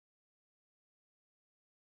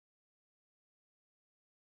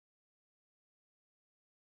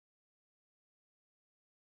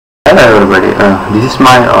Hello everybody, this is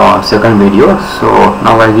my second video. So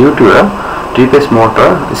now I give to a 3-phase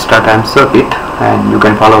motor start time circuit, and you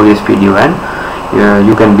can follow this video, and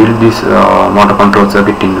you can build this motor control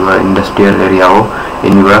circuit in your industrial area or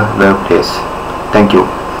in your workplace. Thank you.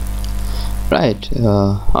 Right,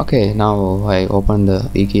 okay, now I open the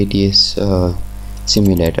EKTS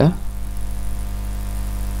simulator.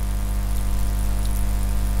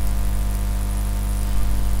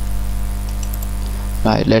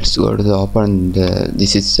 Right, let's go to the open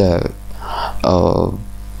this is a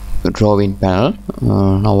drawing panel.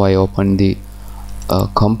 Now I open the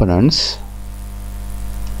components.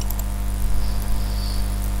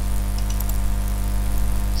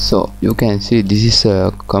 So you can see this is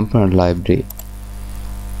a component library.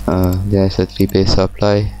 There's a 3-phase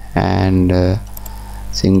supply and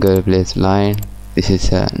single phase line. This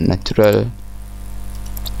is a natural.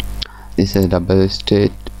 This is a double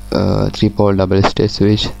state 3-pole double state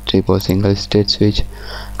switch, 3-pole single state switch,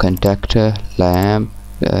 contractor, lamp,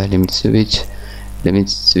 limit switch,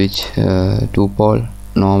 2-pole,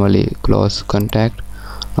 normally close contact,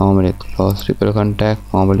 normally close triple contact,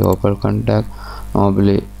 normally open contact,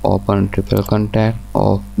 normally open triple contact,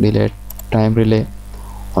 off delay time relay,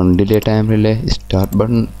 on delay time relay, start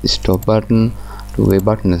button, stop button, two-way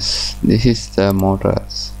buttons. This is the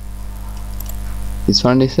motors. This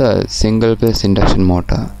one is a single phase induction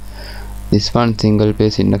motor. This one single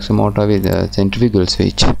phase induction motor with a centrifugal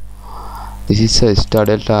switch. This is a star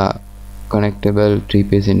delta connectable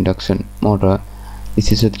 3-phase induction motor.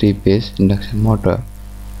 This is a 3-phase induction motor.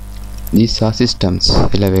 These are systems: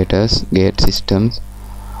 elevators, gate systems,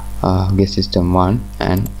 gate system 1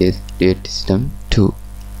 and gate system 2.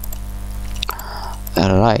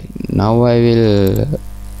 Alright, now I will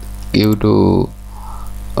give to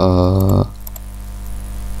now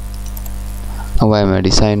I am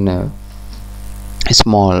design a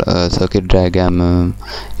small circuit diagram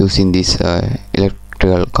using this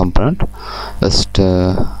electrical component. First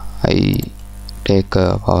I take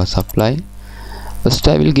a power supply. First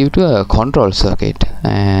I will give to a control circuit,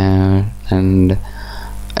 and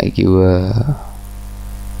I give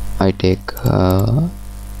I take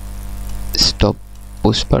stop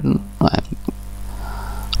push button. I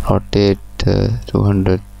rotate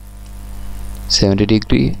 270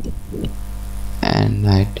 degree, and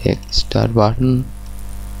I take start button.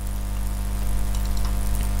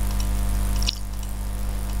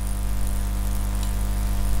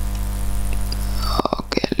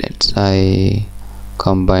 Okay, let's I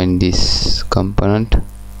combine this component.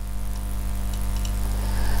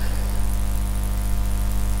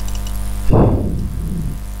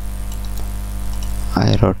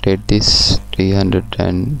 I rotate this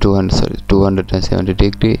 270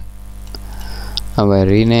 degree. Now I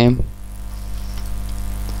rename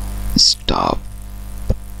stop,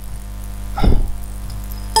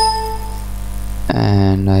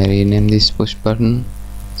 and I rename this push button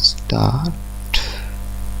start.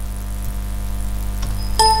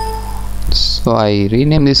 So I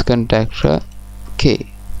rename this contractor K,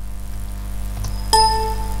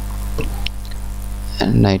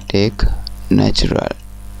 and I take natural.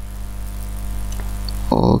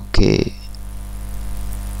 Okay,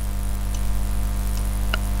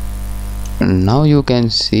 now you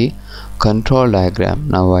can see control diagram.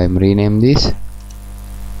 Now I am rename this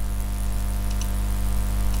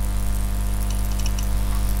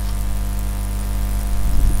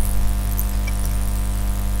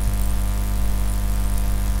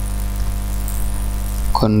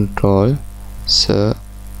control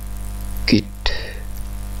circuit.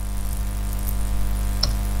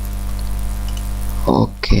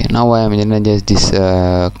 Okay, now I am energize this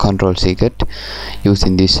control circuit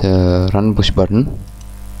using this run push button.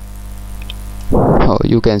 Oh,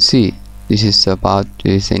 you can see this is a part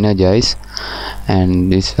is energized,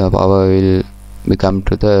 and this power will become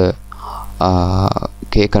to the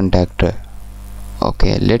K contactor.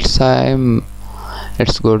 Okay, let's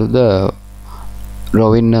go to the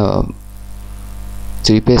drawing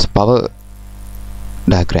 3-phase power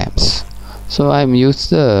diagrams. So I am use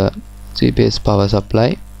the 3-phase power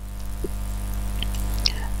supply,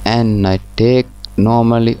 and I take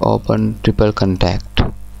normally open triple contact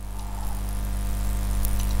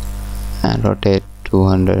and rotate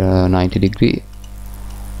 290 degree.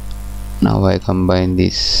 Now I combine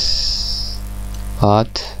this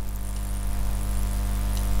path.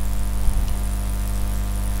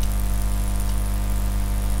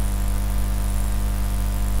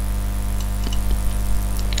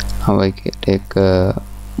 Now I take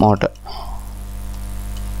motor.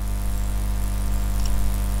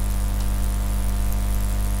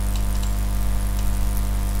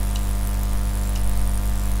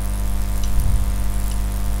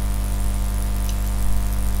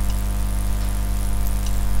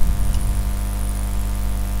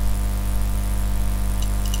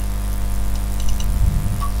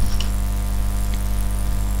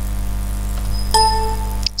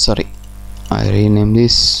 sorry, I rename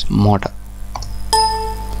this motor.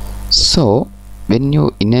 So when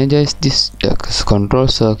you energize this control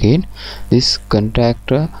circuit, this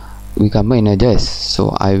contractor become energized. So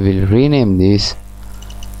I will rename this.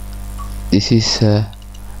 This is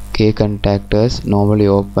K contactors, normally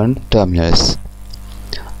open terminals.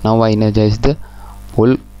 Now I energize the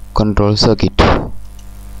full control circuit.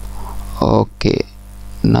 Okay,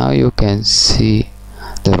 now you can see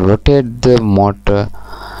the rotate the motor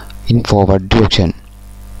in forward direction.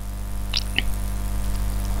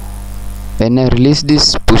 When I release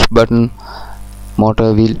this push button,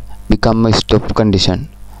 motor will become a stop condition.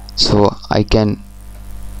 So I can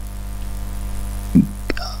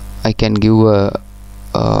give a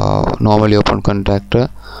normally open contactor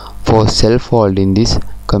for self hold in this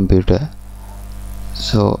computer.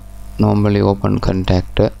 So normally open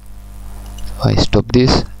contactor, so I stop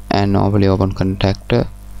this and normally open contactor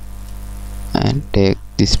and take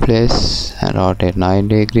this place and rotate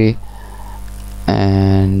 90 degree,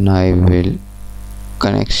 and I will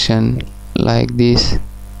connection like this.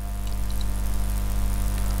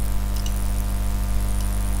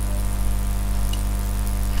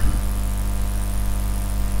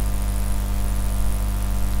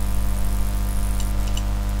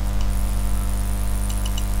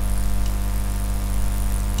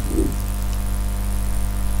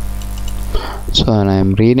 So and I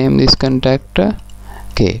am rename this contactor.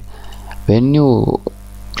 Okay, when you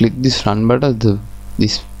click this run button,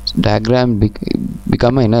 this diagram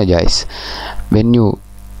become energized. When you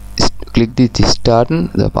click this start,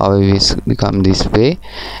 the power will become this way,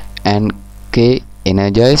 and K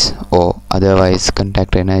energize or otherwise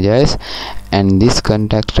contactor energize, and this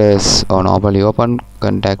contactors or normally open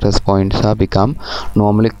contactors points are become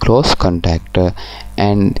normally closed contactor,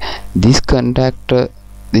 and this contactor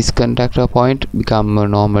point become a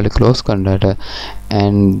normally closed contactor,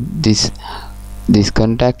 and this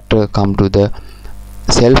contactor come to the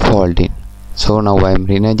self holding. So now I am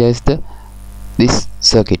re-energize this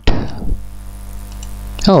circuit.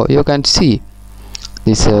 Oh, you can see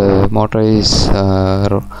this motor is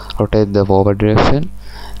rotate the forward direction.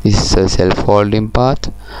 This is self holding path.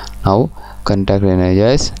 Now contactor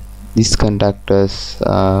energize. These contactors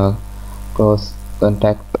close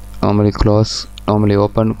contact, normally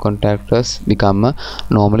open contactors become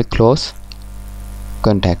normally closed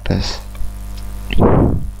contactors.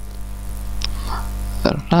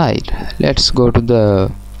 Right, let's go to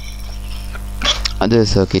the other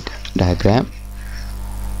circuit diagram.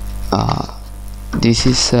 This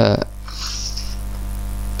is a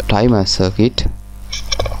timer circuit,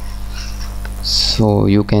 so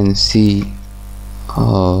you can see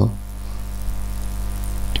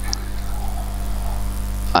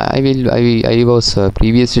I was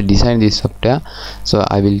previously designed this software, so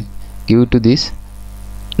I will give to this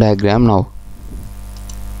diagram now.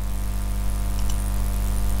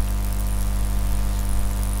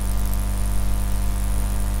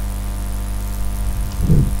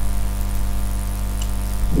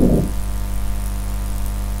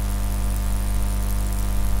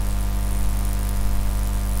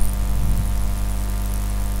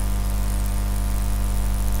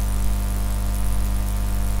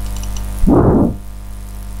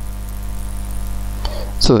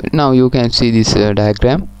 So now you can see this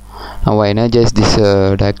diagram. Now I energize this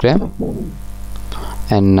diagram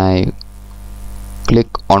and I click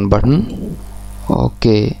on button.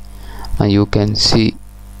 Okay, now you can see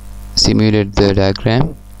simulate the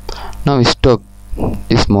diagram. Now stop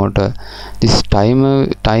this motor. This timer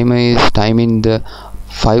is timing the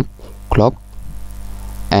 5 o'clock,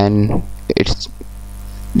 and it's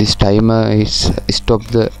this timer is stop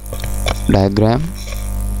the diagram.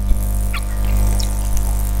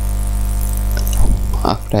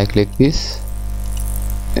 After I click this,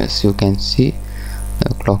 yes, you can see the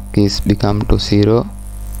clock is become to 0.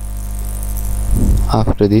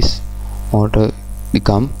 After this, motor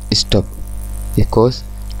become stop because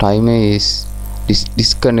timer is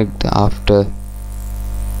disconnect after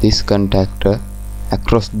this contactor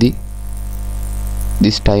across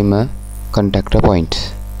this timer contactor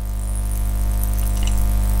points.